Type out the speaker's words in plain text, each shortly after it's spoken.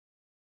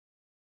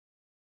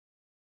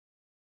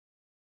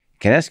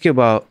Can I ask you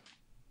about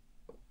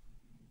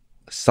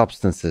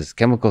substances,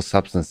 chemical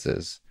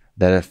substances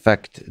that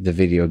affect the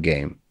video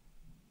game,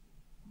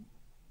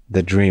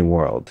 the dream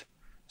world?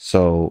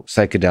 So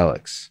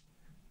psychedelics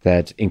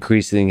that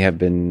increasingly have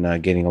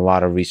been getting a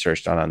lot of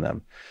research done on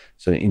them.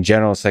 So in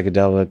general,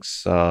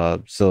 psychedelics,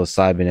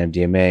 psilocybin,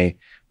 MDMA,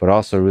 but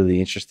also a really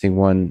interesting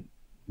one,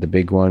 the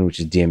big one, which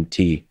is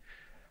DMT.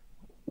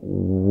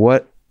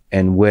 What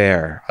and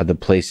where are the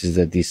places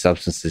that these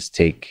substances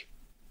take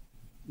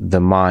the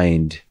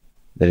mind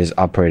that is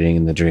operating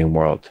in the dream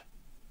world?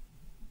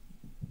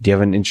 Do you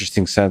have an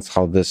interesting sense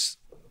how this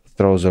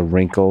throws a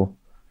wrinkle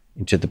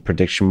into the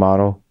prediction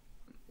model?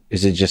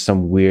 Is it just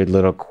some weird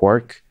little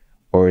quirk,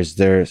 or is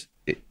there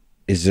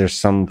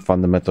some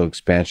fundamental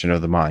expansion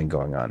of the mind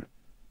going on?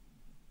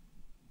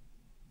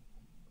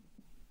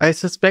 I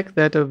suspect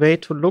that a way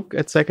to look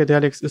at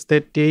psychedelics is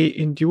that they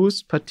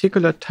induce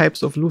particular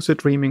types of lucid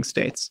dreaming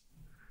states.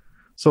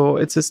 So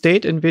it's a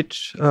state in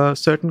which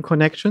certain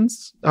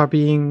connections are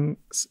being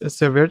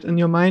severed in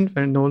your mind.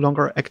 They're no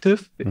longer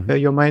active. Where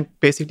your mind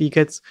basically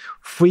gets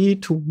free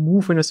to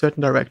move in a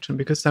certain direction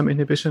because some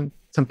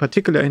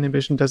particular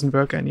inhibition doesn't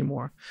work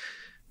anymore.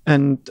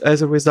 And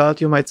as a result,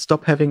 you might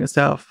stop having a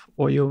self,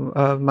 or you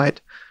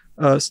might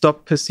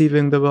stop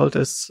perceiving the world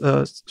as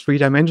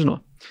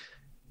three-dimensional.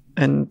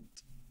 And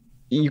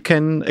you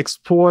can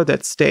explore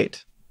that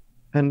state.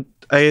 And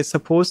I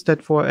suppose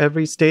that for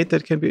every state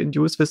that can be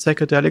induced with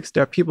psychedelics,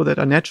 there are people that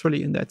are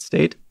naturally in that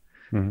state.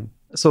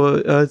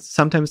 So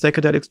sometimes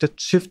psychedelics just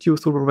shift you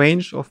through a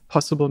range of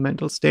possible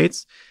mental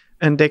states,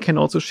 and they can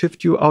also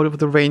shift you out of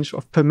the range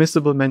of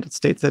permissible mental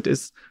states, that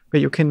is,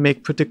 where you can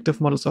make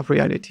predictive models of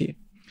reality.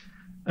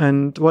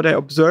 And what I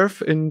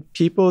observe in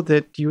people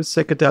that use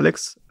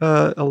psychedelics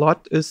a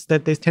lot is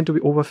that they tend to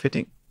be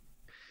overfitting.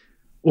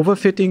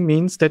 Overfitting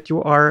means that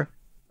you are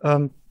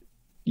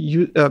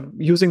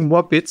using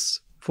more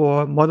bits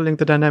for modeling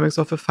the dynamics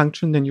of a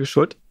function than you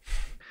should.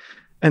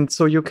 And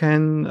so you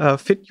can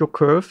fit your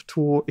curve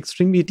to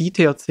extremely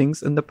detailed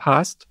things in the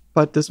past,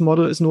 but this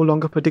model is no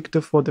longer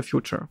predictive for the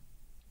future.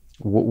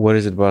 What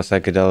is it about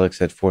psychedelics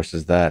that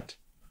forces that?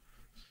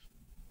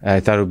 I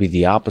thought it would be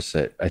the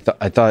opposite. I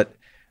thought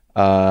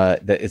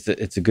that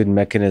it's a good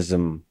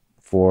mechanism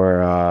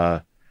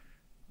for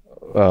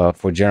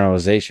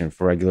generalization,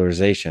 for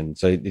regularization.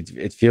 So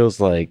it feels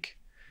like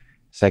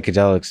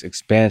psychedelics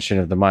expansion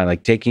of the mind,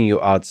 like taking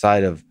you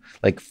outside of,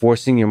 like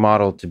forcing your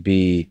model to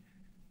be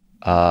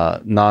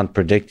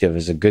non-predictive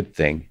is a good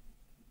thing.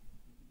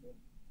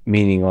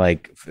 Meaning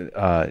like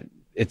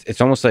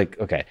it's almost like,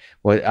 okay,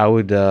 what I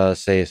would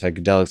say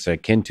psychedelics are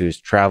akin to is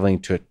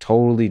traveling to a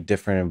totally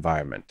different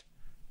environment.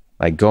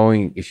 Like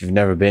going, if you've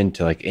never been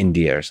to like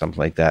India or something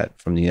like that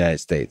from the United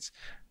States,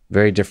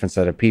 very different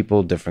set of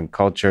people, different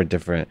culture,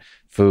 different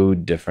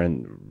food,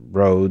 different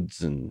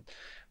roads and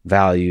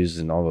values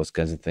and all those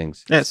kinds of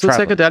things. Yeah, so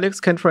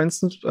psychedelics can, for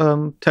instance,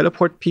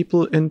 teleport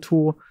people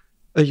into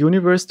a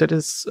universe that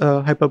is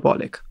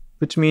hyperbolic,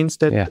 which means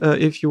that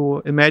if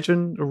you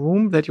imagine a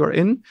room that you're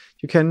in,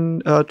 you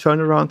can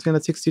turn around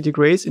 360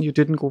 degrees and you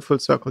didn't go full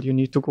circle. You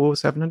need to go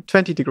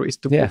 720 degrees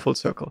to go full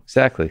circle.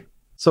 Exactly.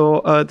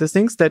 So the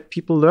things that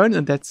people learn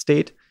in that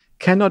state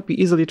cannot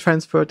be easily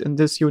transferred in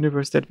this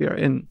universe that we are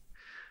in.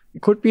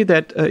 It could be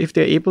that if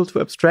they're able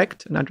to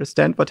abstract and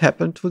understand what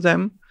happened to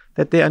them,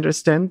 that they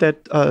understand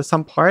that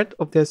some part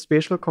of their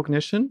spatial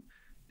cognition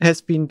has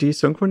been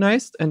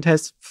desynchronized and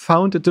has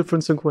found a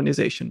different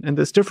synchronization. And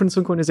this different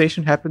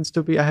synchronization happens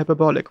to be a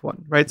hyperbolic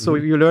one, right? So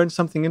you learn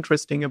something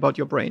interesting about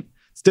your brain.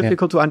 It's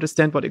difficult to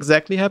understand what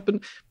exactly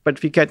happened,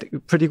 but we get a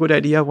pretty good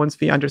idea once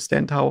we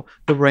understand how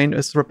the brain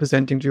is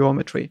representing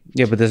geometry.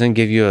 Yeah, but doesn't it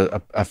give you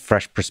a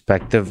fresh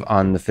perspective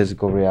on the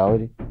physical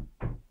reality?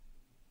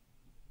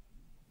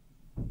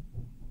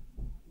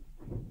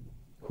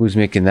 Who's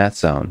making that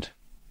sound?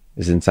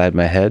 Is it inside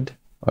my head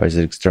or is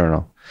it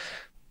external?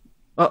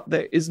 Well,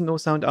 there is no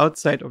sound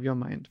outside of your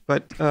mind,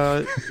 but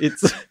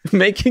it's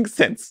making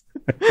sense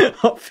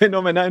of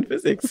phenomena in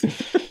physics.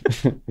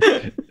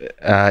 In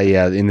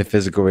the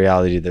physical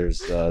reality,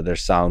 there's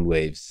sound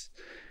waves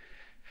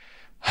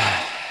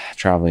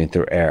traveling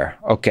through air.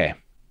 Okay.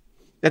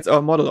 That's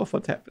our model of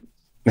what happened.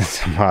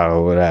 That's a model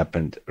of what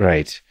happened,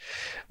 right.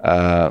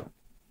 Don't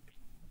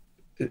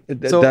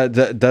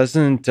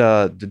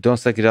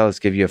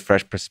psychedelics give you a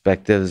fresh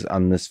perspectives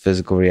on this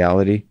physical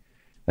reality?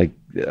 Like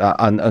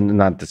on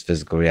not this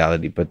physical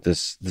reality, but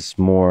this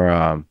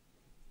more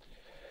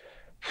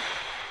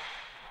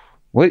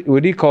what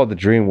do you call the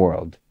dream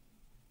world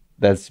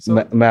that's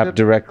mapped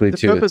directly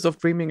to the purpose of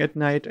dreaming at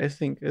night? I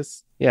think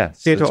is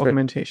data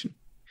augmentation.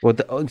 Well,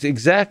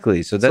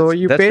 exactly. So that's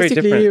very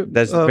different.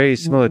 That's very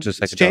similar to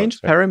psychedelics.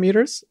 Change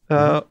parameters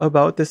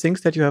about the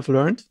things that you have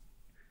learned.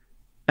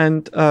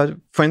 And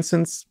for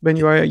instance, when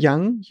you are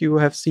young, you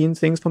have seen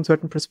things from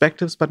certain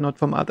perspectives, but not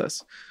from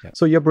others. Yeah.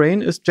 So your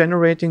brain is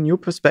generating new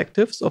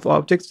perspectives of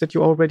objects that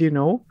you already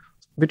know,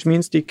 which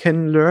means they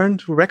can learn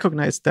to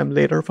recognize them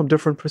later from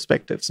different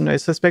perspectives. And I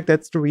suspect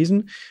that's the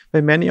reason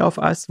why many of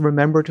us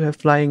remember to have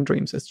flying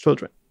dreams as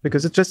children,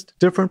 because it's just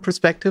different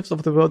perspectives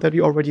of the world that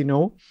we already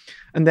know,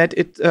 and that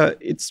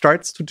it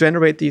starts to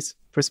generate these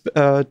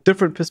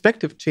different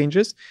perspective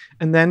changes,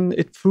 and then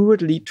it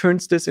fluidly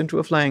turns this into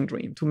a flying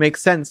dream to make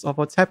sense of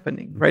what's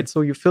happening, right? So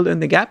you fill in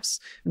the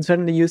gaps, and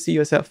suddenly you see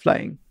yourself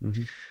flying.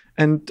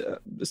 And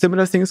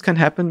similar things can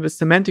happen with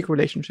semantic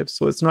relationships.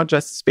 So it's not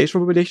just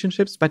spatial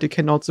relationships, but it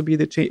can also be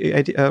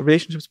the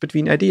relationships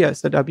between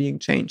ideas that are being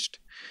changed.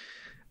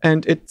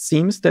 And it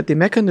seems that the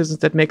mechanisms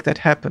that make that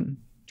happen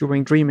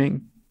during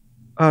dreaming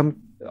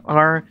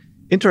are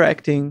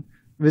interacting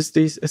with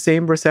these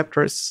same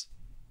receptors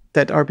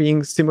that are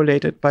being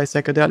stimulated by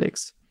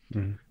psychedelics.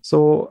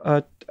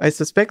 So I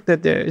suspect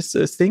that there is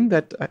a thing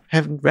that I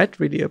haven't read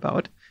really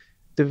about.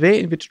 The way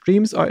in which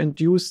dreams are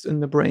induced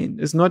in the brain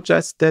is not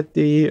just that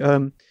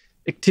the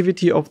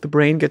activity of the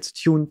brain gets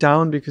tuned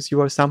down because you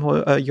are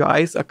somehow your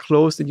eyes are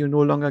closed and you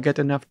no longer get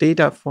enough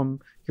data from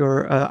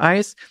your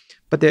eyes,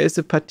 but there is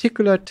a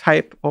particular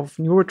type of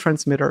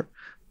neurotransmitter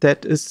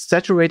that is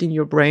saturating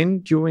your brain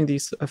during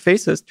these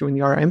phases, during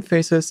the REM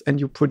phases, and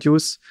you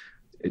produce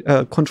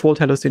controlled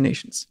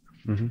hallucinations.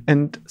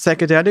 And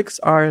psychedelics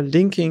are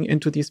linking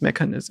into these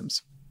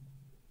mechanisms,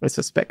 I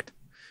suspect.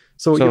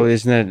 So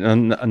isn't it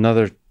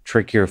another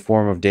trickier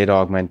form of data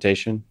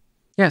augmentation?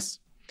 Yes,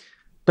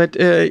 but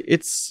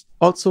it's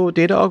also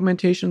data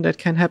augmentation that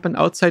can happen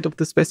outside of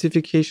the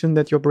specification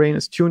that your brain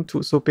is tuned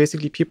to. So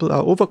basically, people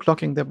are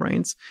overclocking their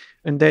brains,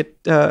 and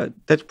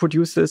that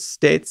produces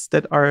states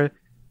that are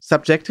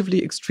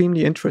subjectively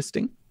extremely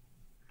interesting.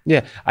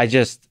 Yeah,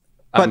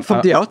 but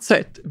from the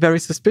outside, very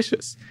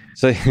suspicious.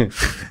 So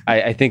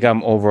I think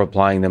I'm over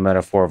applying the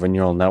metaphor of a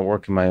neural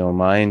network in my own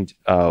mind,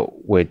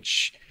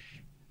 which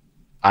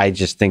I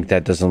just think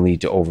that doesn't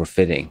lead to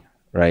overfitting,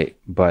 right?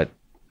 But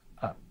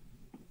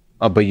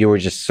you were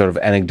just sort of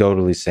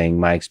anecdotally saying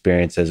my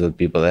experiences with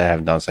people that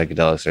have done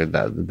psychedelics are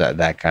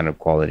that kind of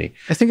quality.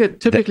 I think it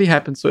typically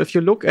happens. So if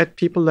you look at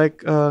people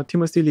like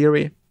Timothy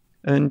Leary,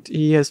 and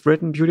he has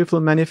written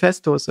beautiful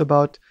manifestos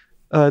about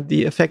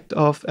the effect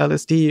of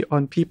LSD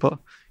on people.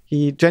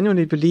 He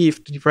genuinely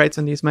believed, he writes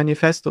in these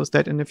manifestos,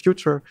 that in the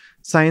future,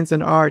 science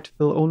and art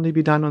will only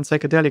be done on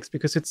psychedelics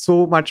because it's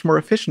so much more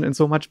efficient and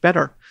so much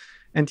better.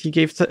 And he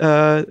gave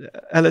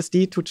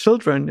LSD to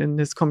children in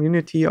his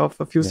community of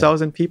a few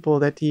thousand people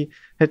that he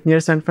had near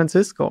San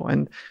Francisco.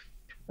 And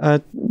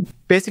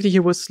basically, he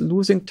was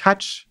losing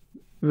touch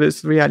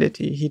with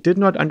reality. He did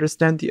not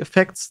understand the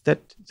effects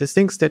that the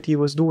things that he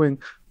was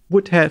doing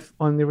would have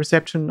on the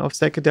reception of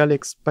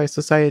psychedelics by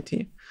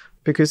society,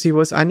 because he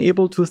was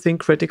unable to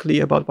think critically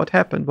about what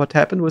happened. What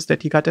happened was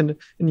that he got in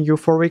a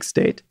euphoric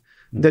state.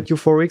 That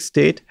euphoric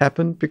state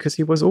happened because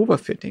he was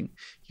overfitting.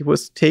 He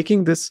was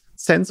taking this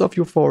sense of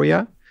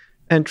euphoria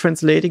and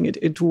translating it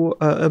into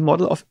a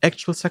model of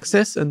actual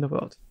success in the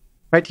world.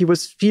 Right? He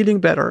was feeling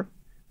better.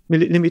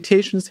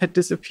 Limitations had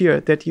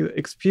disappeared that he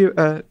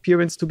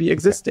experienced to be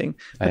existing,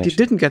 but he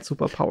didn't get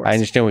superpowers. I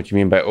understand what you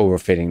mean by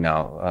overfitting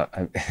now.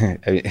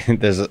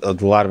 There's a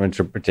lot of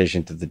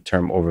interpretation to the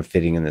term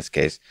overfitting in this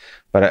case,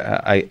 but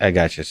I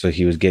got you. So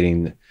he was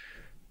getting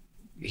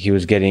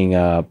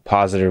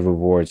positive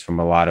rewards from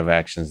a lot of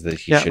actions that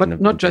he shouldn't have been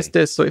but not just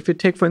this. So if you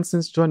take, for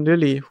instance, John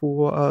Lilly,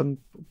 who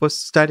was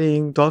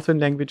studying dolphin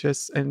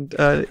languages and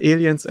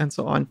aliens and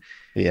so on,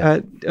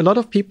 a lot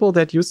of people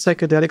that used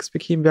psychedelics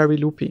became very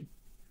loopy.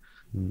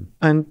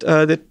 And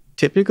the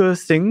typical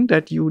thing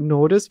that you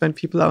notice when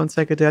people are on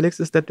psychedelics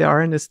is that they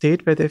are in a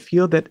state where they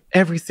feel that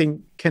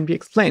everything can be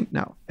explained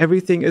now.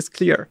 Everything is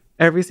clear.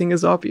 Everything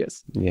is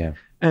obvious. Yeah.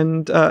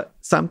 And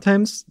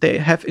sometimes they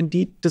have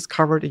indeed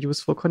discovered a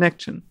useful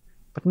connection,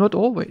 but not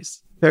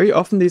always. Very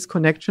often these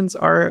connections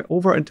are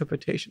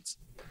overinterpretations.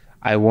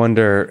 I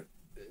wonder,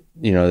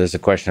 there's a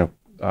question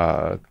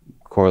of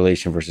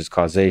correlation versus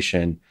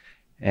causation.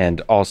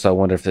 And also I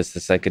wonder if it's the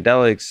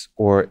psychedelics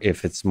or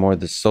if it's more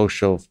the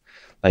social,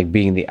 like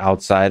being the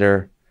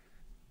outsider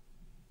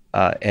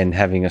and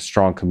having a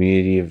strong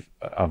community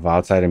of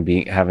outside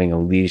and having a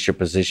leadership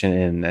position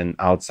in an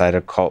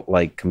outsider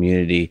cult-like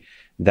community,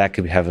 that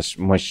could have a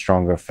much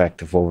stronger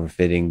effect of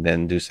overfitting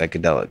than do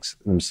psychedelics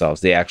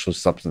themselves, the actual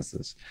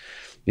substances,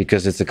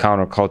 because it's a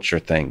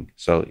counterculture thing.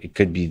 So it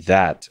could be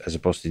that as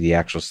opposed to the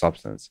actual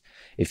substance.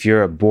 If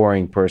you're a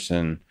boring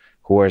person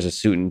who wears a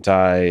suit and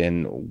tie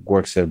and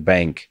works at a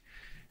bank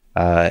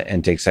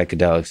and takes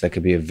psychedelics, that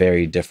could be a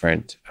very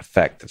different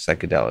effect of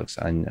psychedelics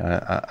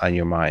on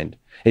your mind.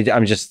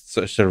 I'm just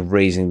sort of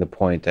raising the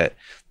point that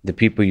the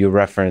people you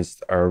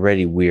referenced are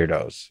already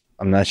weirdos.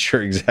 I'm not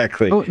sure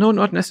exactly. Oh, no,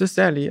 not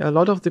necessarily. A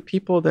lot of the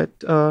people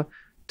that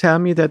tell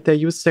me that they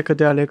use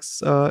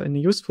psychedelics in a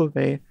useful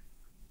way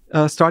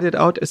started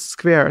out as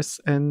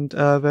squares and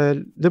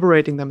were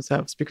liberating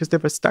themselves because they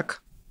were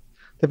stuck.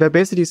 They were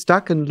basically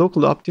stuck in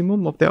local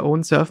optimum of their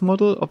own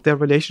self-model, of their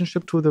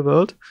relationship to the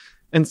world,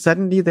 and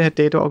suddenly they had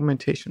data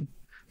augmentation.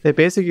 They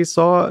basically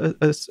saw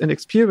and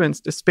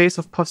experienced a space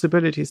of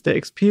possibilities. They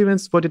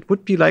experienced what it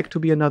would be like to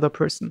be another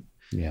person.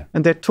 Yeah.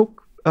 And they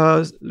took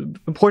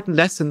important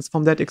lessons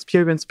from that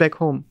experience back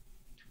home?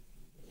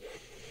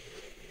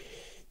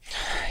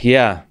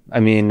 Yeah, I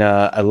mean,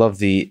 I love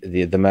the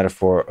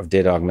metaphor of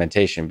data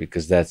augmentation,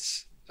 because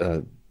that's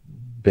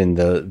been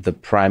the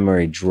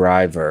primary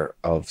driver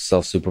of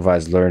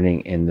self-supervised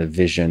learning in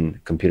the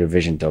computer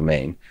vision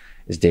domain,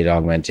 is data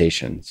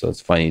augmentation. So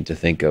it's funny to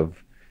think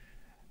of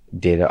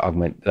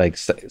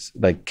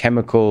like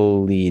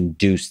chemically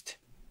induced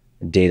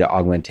data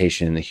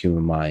augmentation in the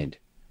human mind.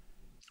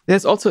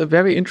 There's also a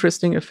very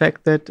interesting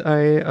effect that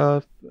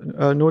I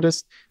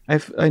noticed.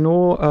 I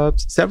know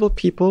several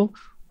people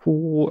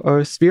who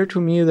swear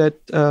to me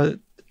that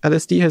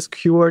LSD has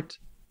cured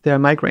their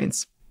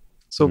migraines.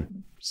 So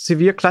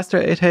severe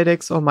cluster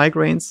headaches or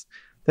migraines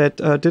that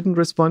didn't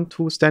respond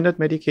to standard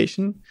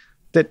medication,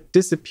 that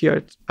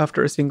disappeared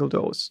after a single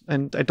dose.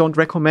 And I don't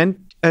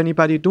recommend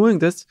anybody doing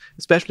this,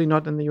 especially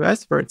not in the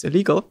US where it's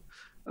illegal.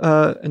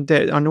 And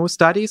there are no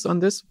studies on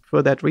this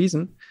for that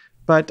reason.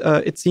 But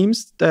it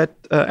seems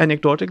that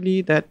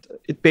anecdotally that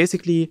it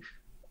basically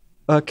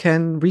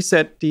can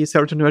reset the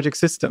serotonergic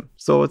system.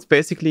 So it's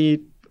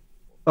basically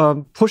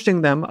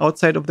pushing them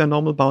outside of their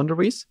normal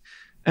boundaries.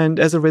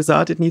 And as a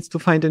result, it needs to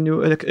find a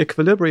new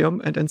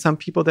equilibrium. And in some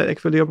people, that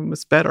equilibrium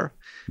is better.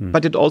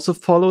 But it also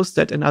follows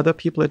that in other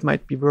people, it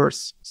might be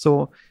worse.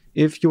 So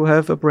if you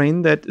have a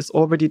brain that is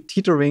already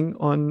teetering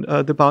on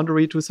the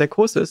boundary to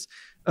psychosis,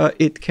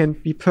 it can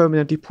be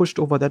permanently pushed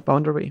over that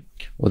boundary.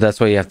 Well, that's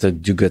why you have to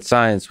do good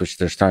science, which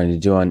they're starting to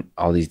do on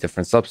all these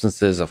different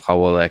substances, of how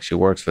well it actually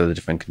works for the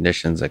different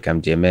conditions. Like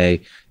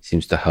MDMA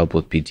seems to help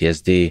with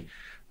PTSD.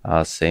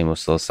 Same with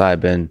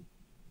psilocybin.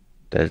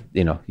 That,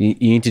 you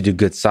need to do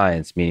good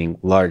science, meaning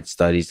large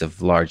studies of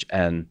large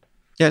N.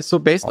 Yeah, so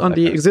based on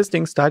the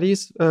existing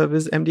studies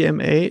with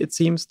MDMA, it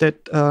seems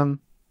that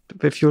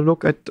if you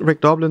look at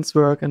Rick Doblin's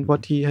work and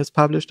what he has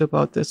published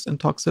about this and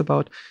talks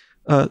about,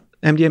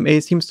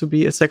 MDMA seems to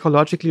be a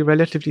psychologically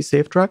relatively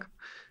safe drug,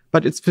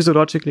 but it's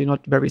physiologically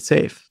not very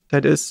safe.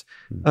 That is,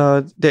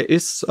 there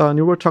is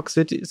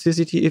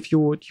neurotoxicity if you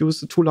would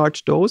use a too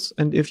large dose,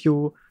 and if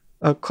you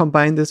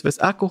combine this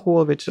with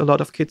alcohol, which a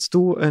lot of kids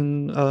do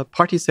in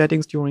party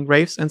settings during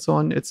raves and so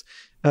on, it's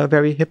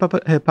very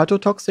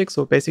hepatotoxic.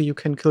 So basically, you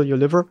can kill your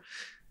liver.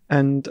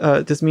 And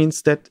this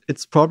means that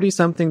it's probably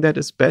something that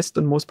is best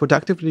and most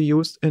productively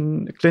used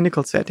in a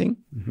clinical setting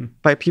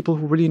by people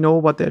who really know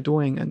what they're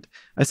doing. And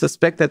I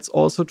suspect that's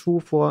also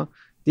true for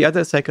the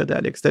other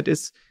psychedelics. That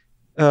is,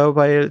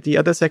 while the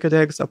other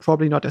psychedelics are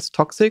probably not as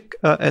toxic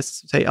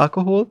as, say,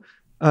 alcohol,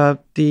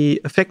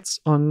 the effects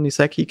on the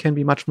psyche can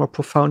be much more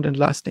profound and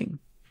lasting.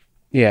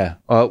 Yeah.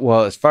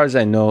 Well, as far as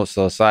I know,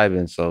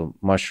 psilocybin, so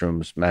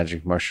mushrooms,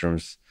 magic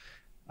mushrooms,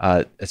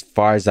 as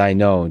far as I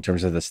know, in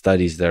terms of the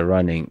studies they're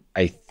running,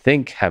 I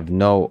think have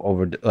no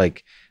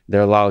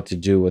they're allowed to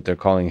do what they're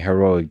calling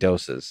heroic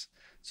doses.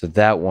 So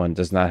that one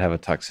does not have a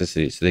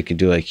toxicity. So they can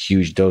do like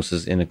huge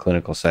doses in a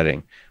clinical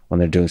setting when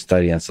they're doing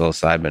study on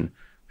psilocybin,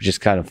 which is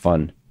kind of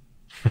fun.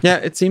 Yeah,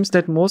 it seems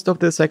that most of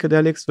the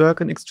psychedelics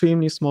work in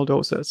extremely small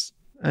doses,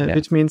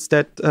 which means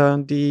that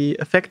the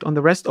effect on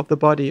the rest of the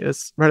body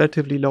is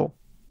relatively low.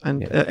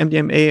 And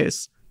MDMA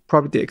is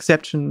probably the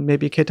exception.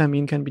 Maybe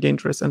ketamine can be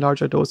dangerous in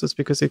larger doses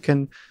because it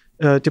can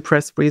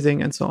depress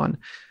breathing and so on.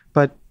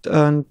 But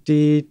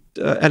the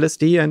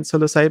LSD and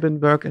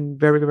psilocybin work in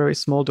very, very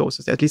small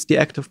doses, at least the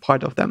active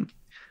part of them.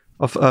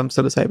 Of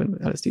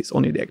psilocybin, LSD is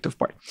only the active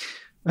part.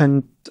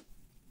 And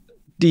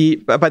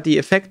but the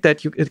effect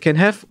that it can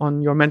have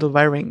on your mental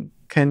wiring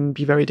can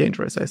be very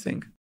dangerous, I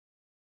think.